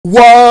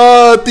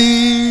What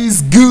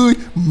is good,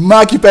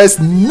 Mackie Pes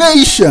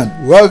Nation?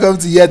 Welcome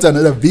to yet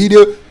another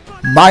video.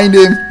 My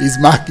name is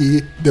Mackie,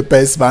 the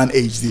Pes Man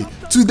HD.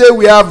 Today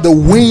we have the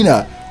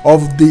winner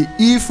of the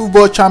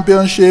eFootball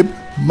Championship,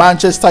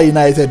 Manchester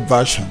United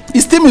version.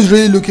 His team is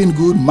really looking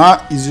good.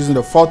 Ma is using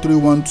the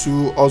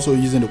 4-3-1-2, also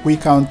using the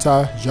quick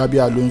counter. Xabi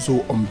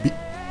Alonso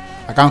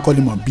I can't call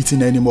him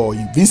unbeaten anymore or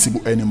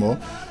invincible anymore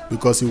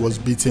because he was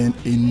beaten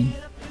in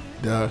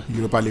the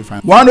Europa League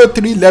final.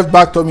 103 left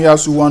back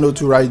Tomiyasu,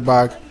 102 right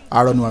back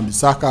Aaron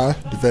Wan-Bissaka.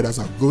 Defenders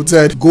are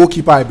goated.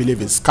 Goalkeeper I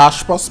believe is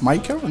Kasper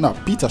Schmeichel. No,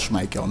 Peter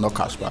Schmeichel, not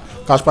Kasper.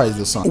 Kasper is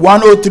the son.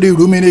 103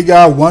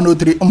 Rummenigge,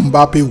 103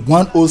 Mbappe,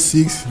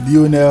 106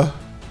 Lionel,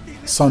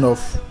 son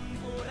of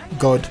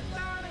God,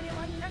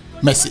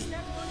 Messi.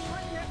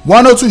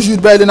 102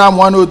 Jude Bellingham,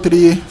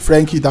 103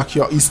 Frankie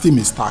Dakio. His team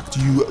is stacked.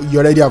 You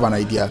already have an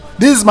idea.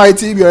 This is my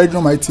team. You already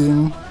know my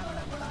team.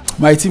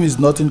 My team is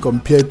nothing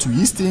compared to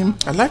his team.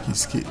 I like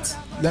his kit.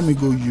 Let me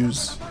go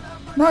use...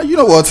 Now, you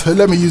know what?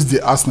 Let me use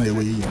the Arsenal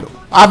away yellow.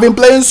 I've been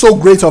playing so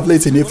great of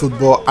late in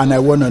eFootball and I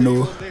want to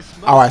know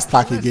how I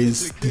stack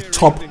against the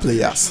top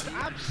players.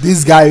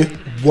 This guy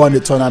won the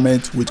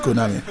tournament with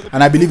Konami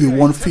and I believe he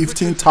won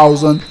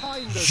 15,000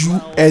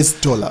 US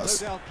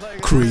dollars.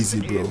 Crazy,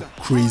 bro.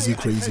 Crazy.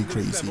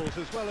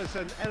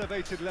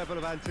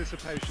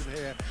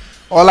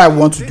 All I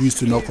want to do is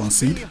to not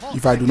concede.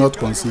 If I do not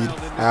concede,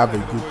 I have a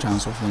good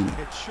chance of winning.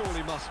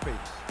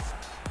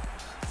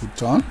 Good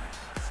turn.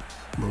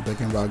 Bro,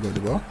 Beckenbauer got the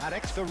ball.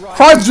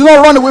 Cruyff, do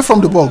not run away from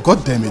the ball.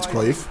 God damn it,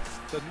 Cruyff.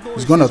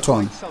 He's gonna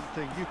turn.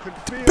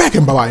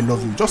 Beckenbauer, I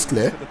love you. Just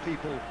clear.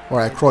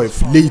 Alright,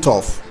 Cruyff, lay it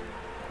off.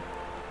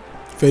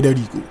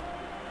 Federico.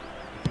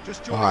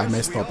 Oh, I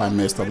messed up.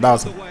 That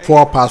was a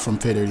poor pass from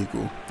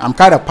Federico. I'm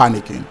kind of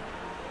panicking.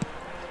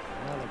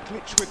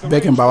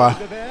 Beckenbauer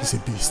is a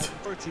beast.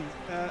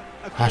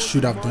 I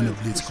should have done a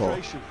blitz call.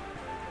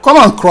 Come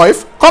on,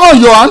 Cruyff. Come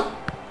on, Johan.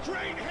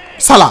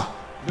 Salah.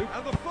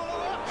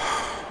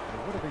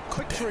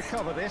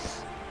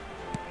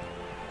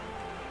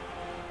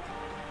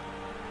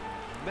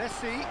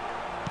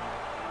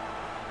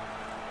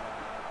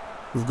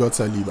 We've got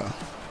Saliba.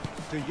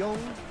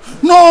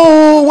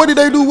 No! What did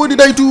I do? What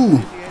did I do,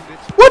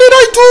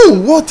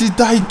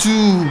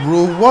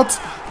 bro? What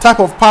type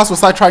of pass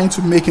was I trying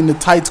to make in the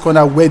tight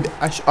corner?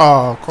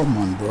 Oh, come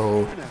on,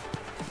 bro.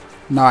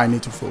 Now I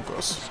need to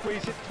focus.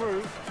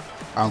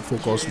 And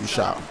focus we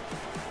shall.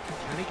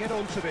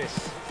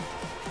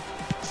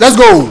 Let's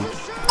go!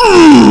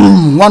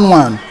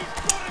 1-1.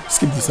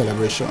 Skip the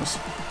celebrations.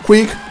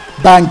 Quick,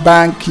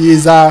 bang,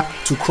 Chiesa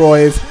to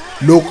Cruyff.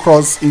 Low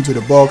cross into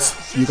the box.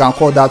 You can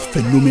call that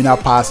phenomenal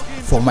pass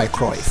for my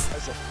Cruyff.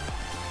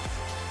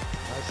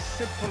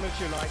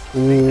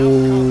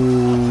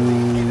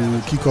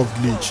 Oh, kick-off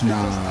glitch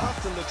now.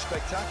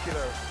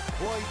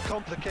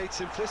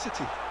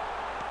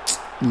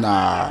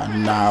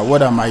 Nah.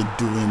 What am I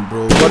doing,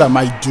 bro? Am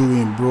I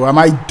dumb, bro?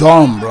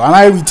 Am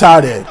I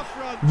retarded?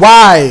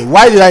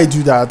 Why did I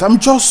do that? I'm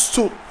just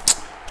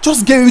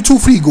gave you two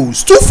free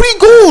goals,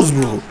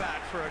 bro.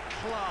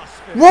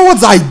 What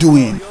was I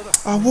doing?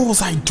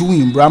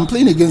 Bro? I'm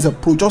playing against a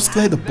pro. Just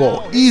clear the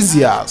ball.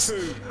 Easy as.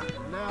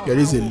 There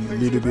is a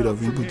little bit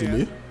of input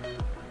delay.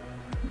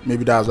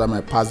 Maybe that's why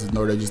my pass did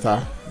not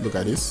register. Look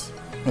at this.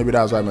 Maybe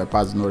that's why my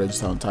pass did not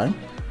register on time.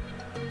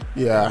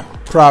 Yeah,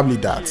 probably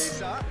that.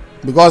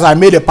 Because I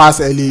made a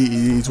pass early,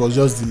 it was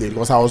just delayed.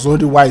 Because I was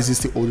wondering why is he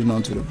still holding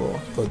on to the ball.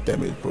 God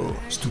damn it, bro.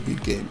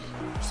 Stupid game.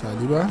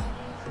 Saliba?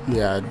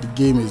 Yeah, the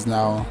game is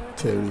now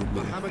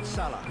terrible.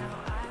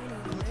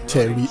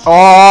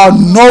 Oh,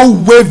 no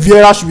way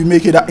Vieira should be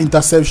making that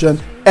interception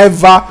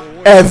ever.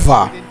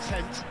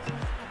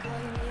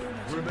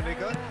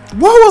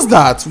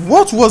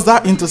 What was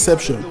that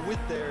interception?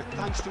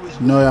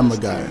 No, I'm a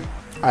guy.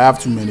 I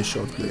have too many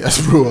short players,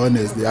 bro.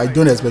 Honestly, I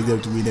don't expect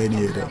them to win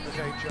any either.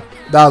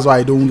 That's why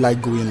I don't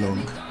like going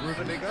long.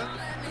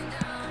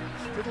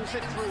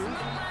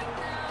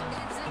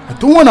 I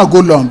don't want to go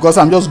long because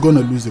I'm just going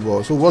to lose the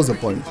ball. So what's the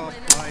point?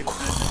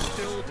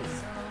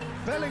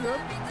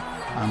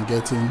 I'm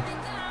getting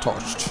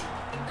touched.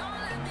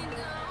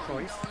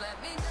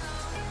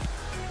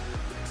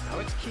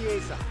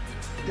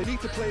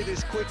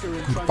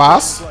 Good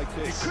pass.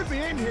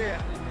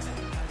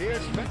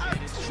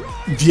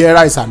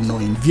 Vieira is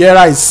annoying.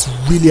 Vieira is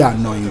really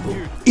annoying, bro.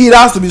 It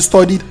has to be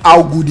studied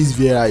how good this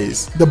Vieira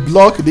is. The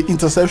block, the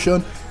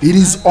interception, it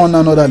is on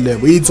another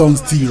level. It's on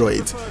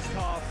steroids.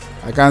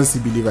 I can't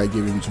still believe I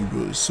gave him 2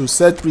 goals. So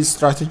set piece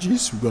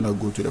strategies. We're gonna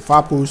go to the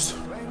far post.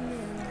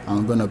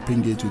 I'm gonna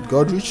ping it with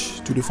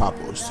Godrich to the far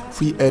post.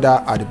 Free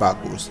header at the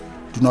back post.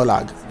 Do not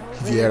lag.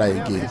 Vieira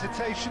again.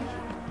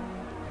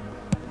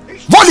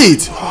 Volley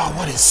it! Oh,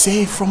 what a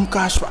save from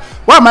Kasper.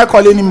 Why am I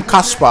calling him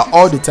Kasper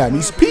all the time?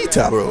 It's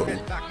Peter, bro.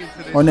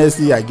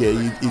 Honestly, I get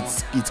it.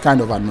 It's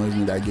kind of annoying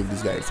me that I give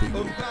this guy a free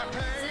goal.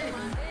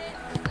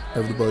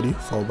 Everybody,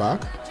 fall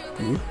back.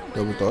 Good.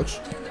 Double touch.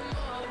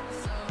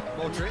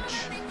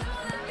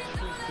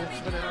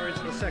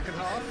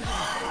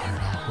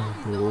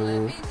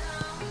 Bro.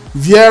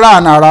 Vieira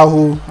and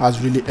Araujo has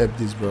really helped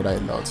this brother a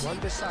lot,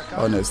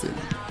 honestly.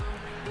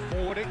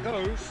 Forward it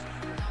goes.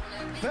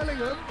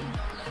 Bellingham.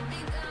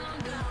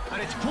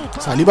 And it's pulled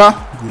back.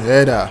 Saliba, good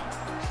header.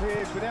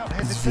 Clears without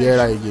It's hesitation.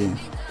 Vieira again.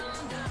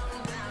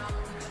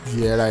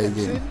 Vieira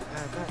again.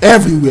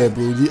 Everywhere,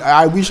 bro.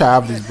 I wish I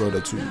have this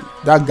brother too.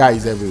 That guy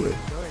is everywhere.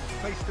 Going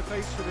face to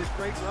face with his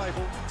great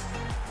rival.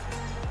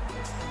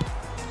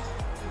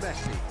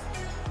 Messi.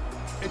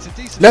 It's a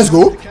decent Let's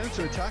go.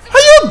 counter-attack. Are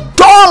you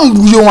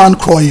dumb, Johan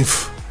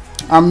Cruyff?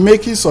 I'm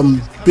making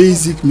some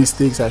basic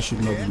mistakes I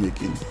should not be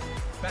making.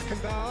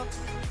 Beckenbauer.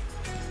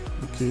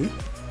 Okay.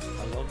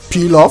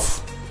 Peel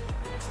off.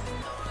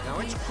 Now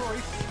it's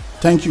Cruyff.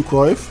 Thank you,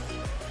 Cruyff.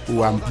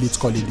 Oh, I'm blitz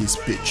calling this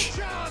pitch.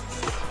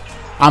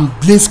 I'm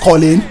blitz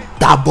calling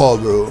that ball,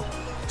 bro.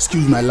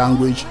 Excuse my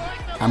language.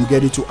 I'm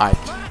getting too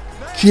hyped.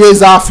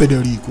 Chiesa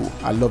Federico.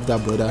 I love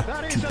that brother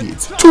to beat.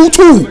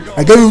 2-2.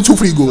 I gave him 2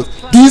 free goals.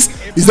 This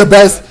is the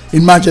best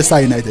in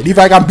Manchester United. If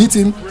I can beat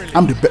him,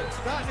 I'm the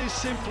best. That is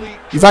simply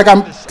If I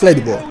can clear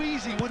the ball,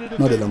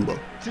 not the long ball.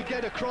 to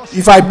get across.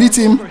 If I beat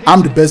him,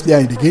 I'm the best player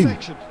in the game.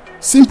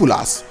 Simple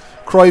as.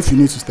 Cruyff, you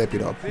need to step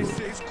it up, bro. This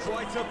is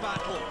quite a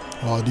battle.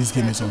 Oh, this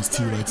game is on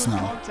steroids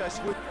now.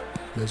 Contest with-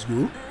 Let's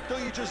go.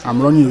 Don't you just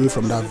I'm running away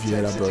from that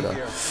Vieira brother.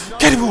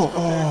 Get the ball.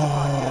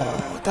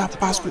 Oh, that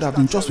pass could have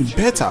been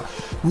better.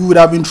 We would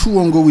have been through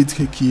on goal with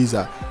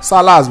Chiesa.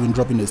 Salah has been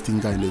dropping a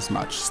stinker in this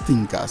match.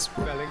 Stinkers,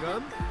 bro.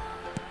 Bellingham.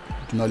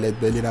 Do not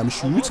let Bellingham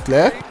shoot.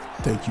 Clear.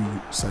 Thank you,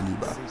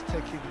 Saliba. He's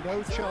taking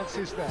no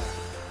chances there.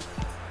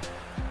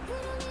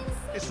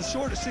 It's the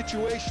sort of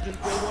situation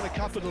that they want to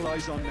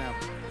capitalise on now.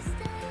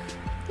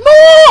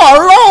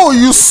 No,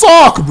 you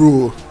suck,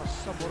 bro.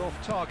 Somewhat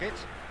off target.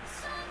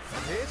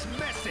 And here's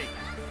Messi.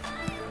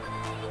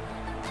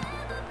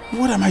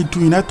 What am I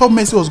doing? I thought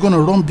Messi was going to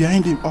run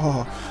behind him.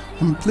 Oh,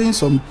 I'm playing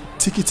some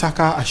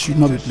tiki-taka. I should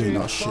not be playing.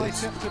 Oh, shit.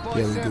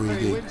 Here we go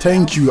again.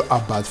 Thank you,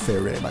 Abad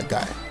Ferrer, my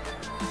guy.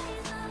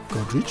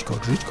 Godrich.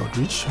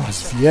 Oh,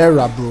 it's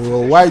Vieira,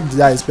 bro. Why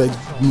did I expect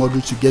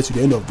Modric to get to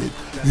the end of it?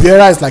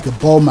 Vieira is like a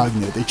ball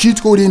magnet. A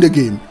cheat code in the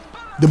game.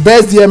 The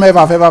best DMF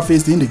I've ever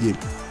faced in the game.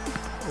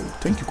 Oh,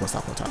 thank you,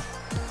 Costa Cota.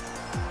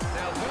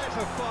 Now there's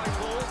a fine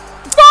ball.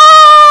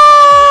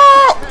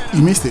 Ah!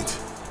 He missed it.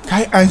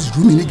 Kai-Heinz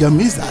Rummenigge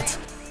missed that.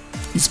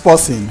 It's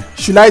passing.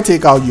 Should I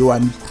take out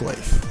Johan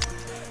Cruyff?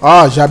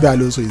 Ah, Xabi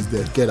Alonso is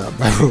dead. Get up,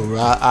 bro.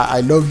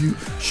 I love you.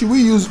 Should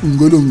we use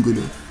Ngolo?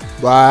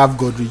 But I have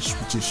Godrich,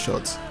 which is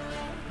short.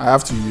 I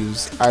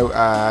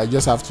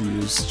just have to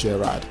use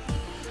Gerrard.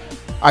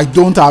 I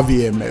don't have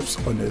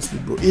EMFs, honestly,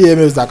 bro.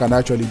 EMFs that can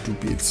actually do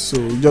bits. So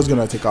we're just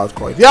gonna take out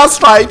Cruyff. He has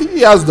tried,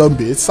 he has done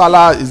bits.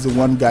 Salah is the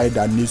one guy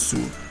that needs to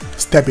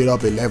step it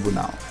up a level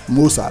now.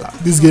 Mo Salah.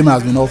 This game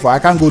has been over. I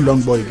can't go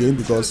long ball again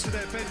because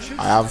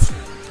I have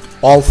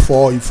all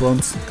 4 in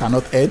front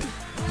cannot head.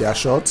 They are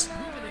short.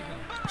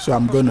 So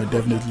I'm gonna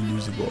definitely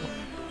lose the ball.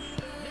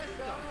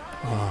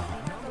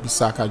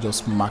 Bissaka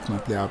just marked my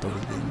play out of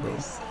the game, bro.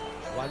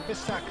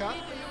 Wan-Bissaka.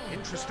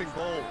 Interesting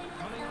ball.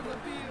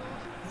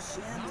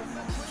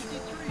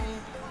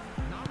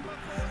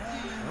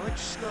 Now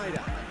it's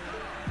Snyder.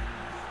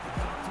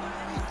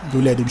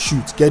 Don't let him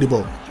shoot. Get the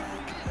ball.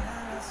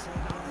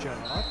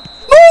 Gerrard.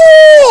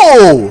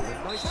 No!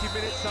 90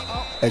 minutes are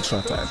up.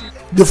 Extra time.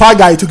 The far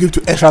guy took him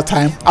to extra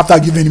time after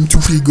giving him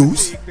 2 free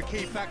goals. The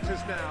key factors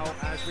now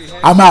as we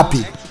head I'm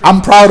happy.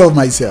 I'm proud of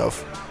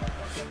myself.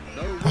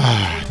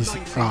 The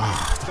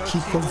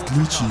kickoff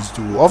glitches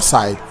too.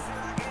 Offside.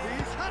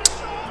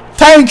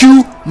 Thank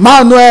you,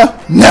 Manuel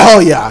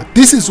Neuer.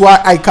 This is why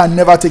I can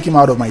never take him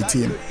out of my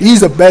team.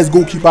 He's the best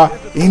goalkeeper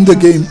in the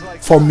game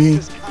for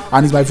me,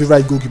 and he's my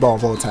favorite goalkeeper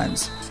of all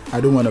times.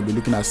 I don't want to be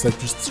looking at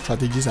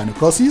strategies and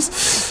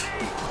crosses.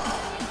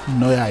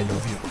 Neuer, I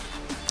love you.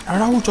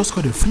 Araujo just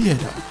got a free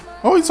header.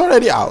 Oh, it's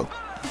already out.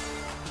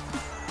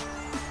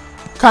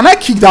 Can I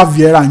kick that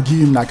Vieira and give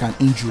him like an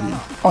injury?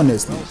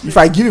 Honestly, if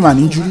I give him an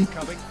injury,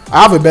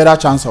 I have a better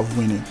chance of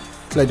winning.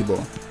 Clear the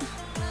ball.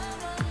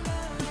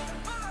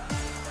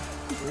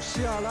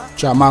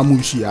 Chama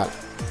Musiala.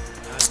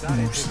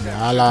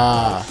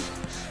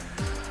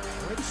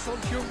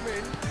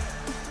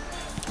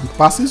 Good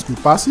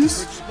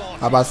passes.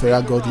 Abad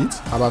Ferrer got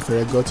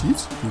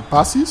it. Good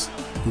passes.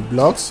 Good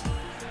blocks.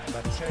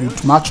 Good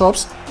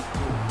matchups.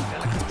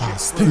 Good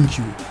pass. Thank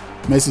you.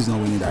 Messi is not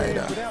winning that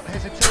either.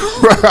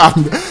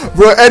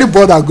 Bro, any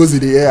ball that goes in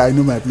the air, I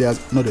know my players.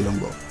 Not the long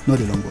ball.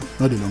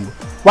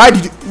 Why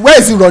did you? Where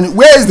is he running?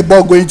 Where is the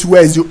ball going to?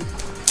 Where is you?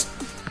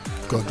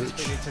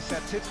 Godrich.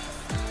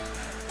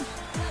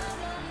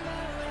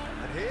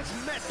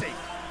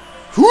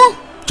 Who?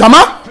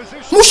 Jama?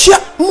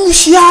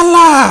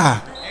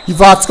 Musiala.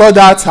 If I had scored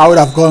that, I would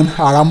have gone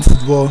around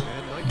football,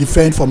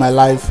 defend for my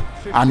life,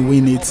 and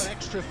win it,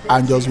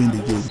 and just win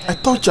the game. I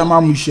thought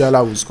Jama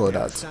Musiala would score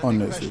that,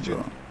 honestly,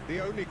 bro.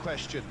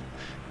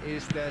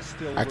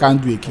 I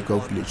can't do a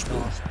kickoff glitch,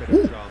 bro.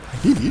 Ooh, I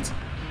did it.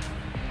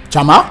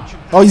 Jama?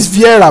 Oh, it's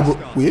Vieira, bro.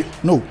 Wait,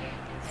 no.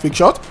 Fake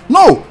shot?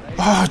 No!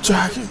 Oh,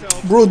 Jack.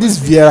 Bro, this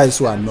Vieira is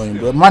so annoying,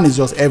 bro. Man is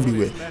just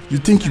everywhere. You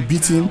think you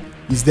beat him,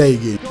 He's there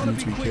again. I need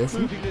to be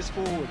careful.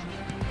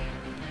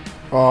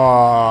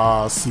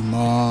 Oh,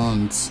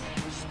 Simons.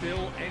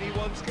 Still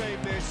anyone's game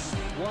this.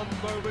 One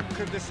moment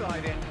could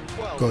decide it.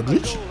 Well,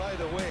 Godrich.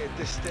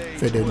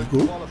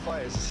 Federico.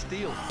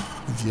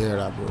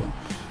 Vieira, bro.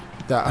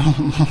 That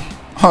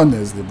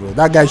honestly, bro,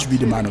 that guy should be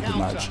the man of the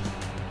match.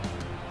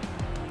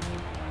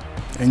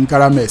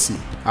 Encara Messi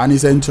and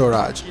his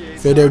entourage,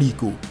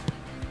 Federico,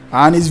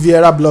 and his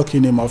Vieira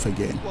blocking him off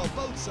again.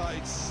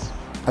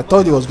 I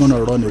thought he was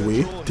gonna run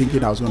away,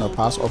 thinking I was gonna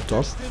pass up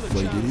top,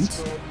 but he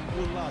didn't.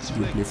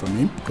 Good play from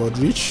him.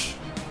 Godrich,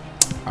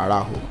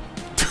 Araujo.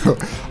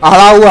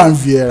 Araujo and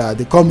Vieira,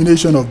 the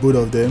combination of both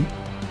of them,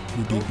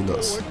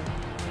 ridiculous.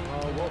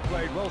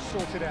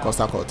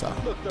 Costa Corta,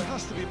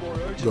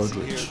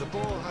 Godrich,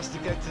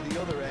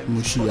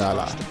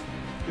 Musiala,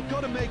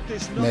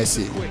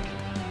 Messi,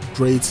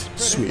 great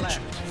switch,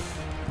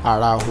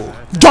 Araujo.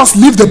 Just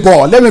leave the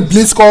ball. Let me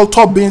blitz call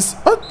top bins.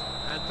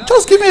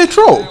 Just give me a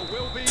throw.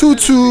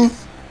 2-2.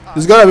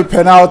 There's gonna be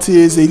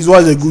penalties. It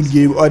was a good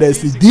game.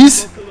 Honestly,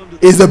 this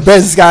is the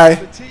best guy,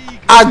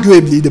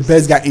 arguably the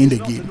best guy in the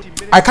game.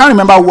 I can't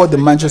remember what the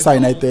Manchester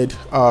United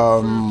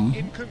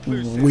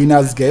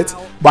winners get,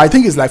 but I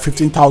think it's like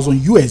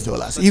 $15,000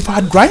 US. If I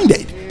had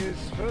grinded,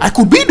 I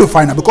could be in the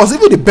final because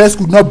even the best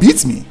could not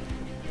beat me.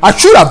 I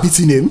should have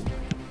beaten him,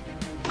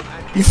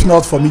 if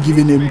not for me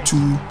giving him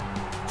 2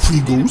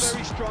 free goals.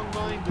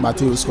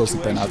 Matteo scores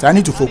the penalty. I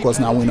need to focus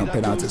now win on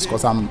penalties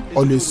because I'm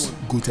always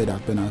good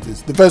at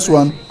penalties. The first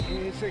one,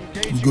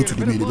 we go to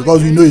the middle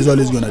because we know he's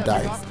always going to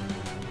dive.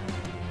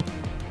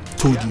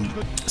 Told you.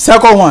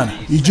 Second one,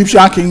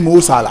 Egyptian King Mo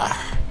Salah.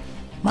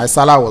 My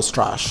Salah was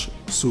trash,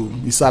 so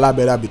his Salah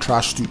better be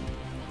trash too.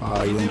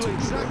 He went to the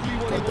middle.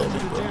 God damn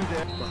it,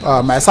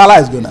 bro. My Salah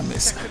is gonna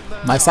miss.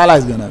 My Salah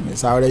is gonna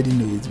miss. I already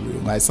know it,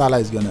 bro. My Salah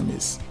is gonna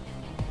miss.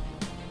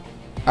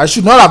 I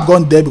should not have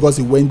gone there because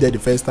he went there the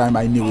first time.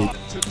 I knew it.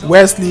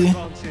 Wesley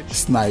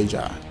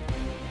Sneijder.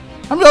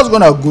 I'm just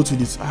gonna go to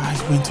this.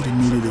 He went to the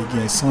middle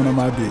again. Son of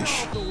my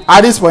bitch.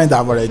 At this point,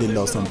 I've already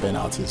lost on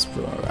penalties,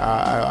 bro.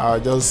 I'll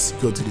just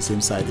go to the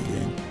same side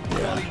again.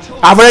 Yeah.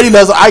 I've already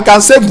lost. I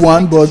can save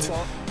one, but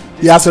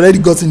he has already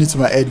gotten into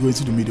my head going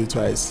to the middle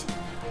twice.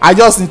 I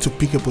just need to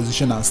pick a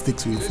position and stick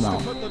to it now.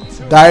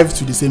 Dive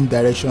to the same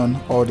direction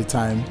all the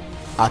time.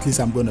 At least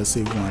I'm gonna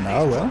save one.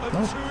 Oh well,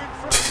 no.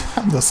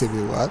 I'm not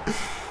saving one.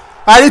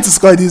 I need to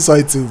score this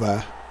one too,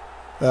 man.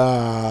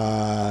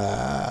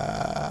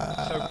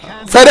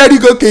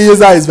 Federico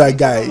Chiesa is my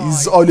guy.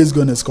 He's always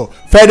gonna score.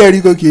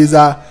 Federico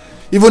Chiesa,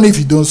 even if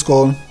you don't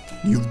score,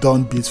 you've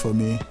done bits for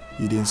me.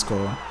 You didn't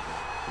score.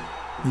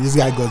 This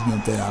guy got me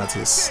on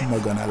penalties. I'm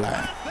not gonna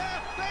lie.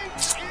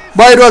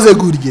 But it was a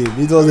good game.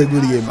 It was a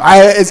good game.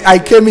 I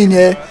came in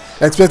here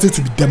expected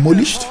to be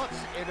demolished,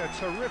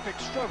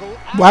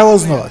 but I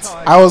was not.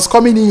 I was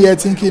coming in here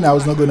thinking I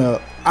was not gonna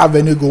have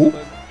any goal,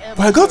 but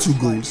I got 2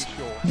 goals.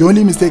 The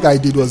only mistake I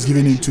did was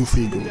giving him 2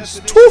 free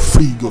goals. 2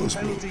 free goals,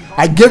 bro.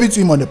 I gave it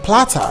to him on the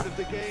platter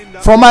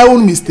from my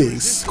own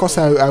mistakes because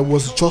I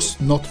was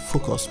just not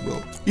focused,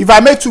 bro. If I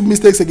make 2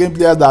 mistakes against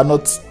players that are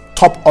not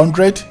top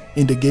 100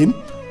 in the game,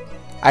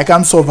 I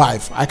can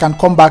survive. I can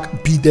come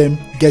back, beat them,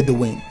 get the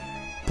win.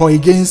 But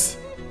against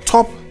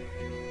top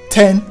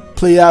 10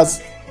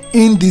 players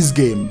in this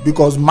game,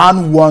 because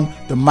man won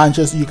the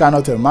Manchester, you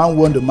cannot tell, man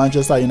won the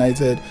Manchester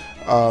United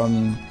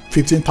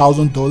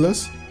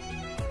 $15,000.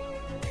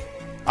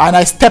 And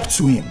I stepped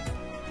to him,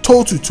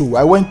 toe to toe.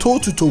 I went toe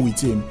to toe with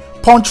him,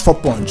 punch for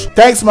punch.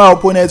 Thanks to my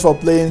opponent for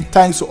playing.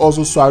 Thanks to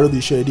also Swaro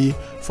Bishedi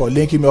for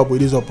linking me up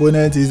with his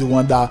opponent. He's the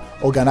one that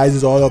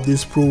organizes all of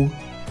these pro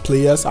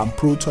players and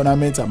pro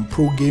tournaments and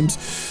pro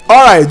games.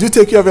 Alright, do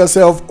take care of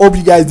yourself. Hope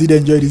you guys did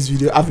enjoy this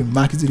video. I've been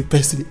Mackie to the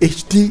Pes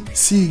HD.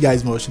 See you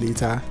guys much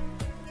later.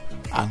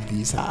 And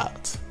peace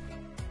out.